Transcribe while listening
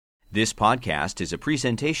This podcast is a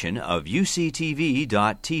presentation of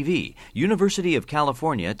UCTV.tv, University of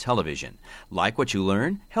California Television. Like what you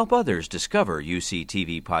learn? Help others discover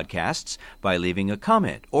UCTV podcasts by leaving a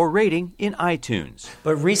comment or rating in iTunes.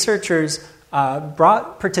 But researchers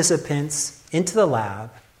brought participants into the lab,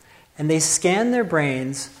 and they scanned their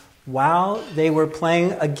brains while they were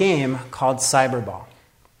playing a game called Cyberball.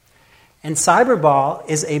 And Cyberball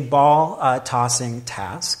is a ball tossing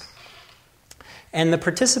task. And the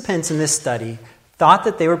participants in this study thought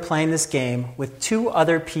that they were playing this game with two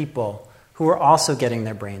other people who were also getting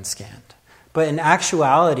their brains scanned. But in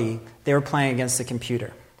actuality, they were playing against the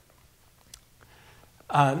computer.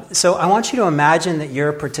 So I want you to imagine that you're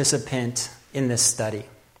a participant in this study.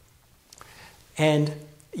 And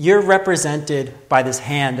you're represented by this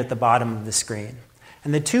hand at the bottom of the screen.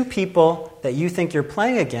 And the two people that you think you're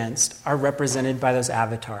playing against are represented by those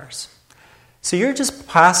avatars. So you're just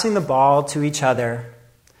passing the ball to each other,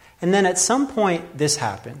 and then at some point this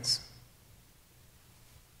happens.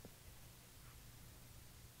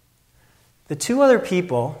 The two other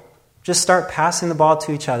people just start passing the ball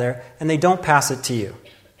to each other, and they don't pass it to you.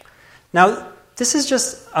 Now, this is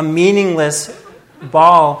just a meaningless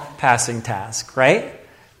ball passing task, right?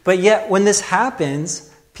 But yet when this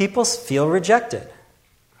happens, people feel rejected.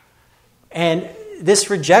 And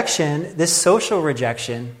this rejection, this social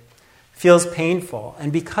rejection, feels painful.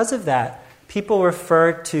 And because of that, people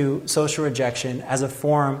refer to social rejection as a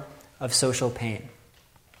form of social pain.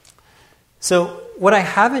 So what I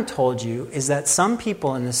haven't told you is that some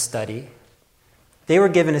people in this study, they were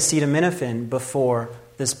given acetaminophen before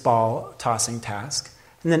this ball tossing task,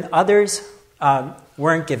 and then others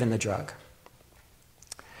weren't given the drug.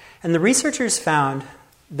 And the researchers found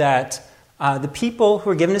that the people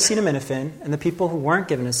who were given acetaminophen and the people who weren't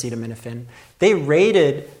given acetaminophen, they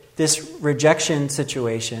rated this rejection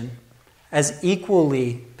situation as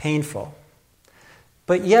equally painful.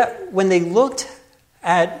 But yet, when they looked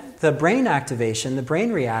at the brain activation, the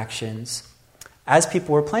brain reactions, as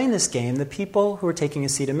people were playing this game, the people who were taking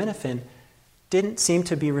acetaminophen didn't seem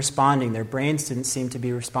to be responding. Their brains didn't seem to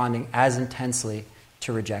be responding as intensely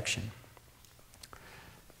to rejection.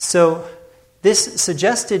 So this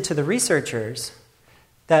suggested to the researchers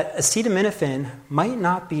that acetaminophen might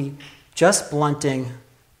not be just blunting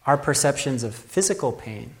our perceptions of physical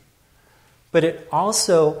pain, but it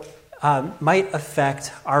also might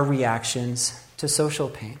affect our reactions to social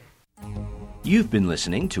pain. You've been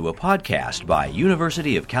listening to a podcast by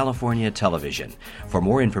University of California Television. For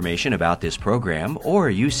more information about this program or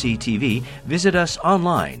UCTV, visit us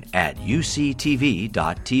online at uctv.tv.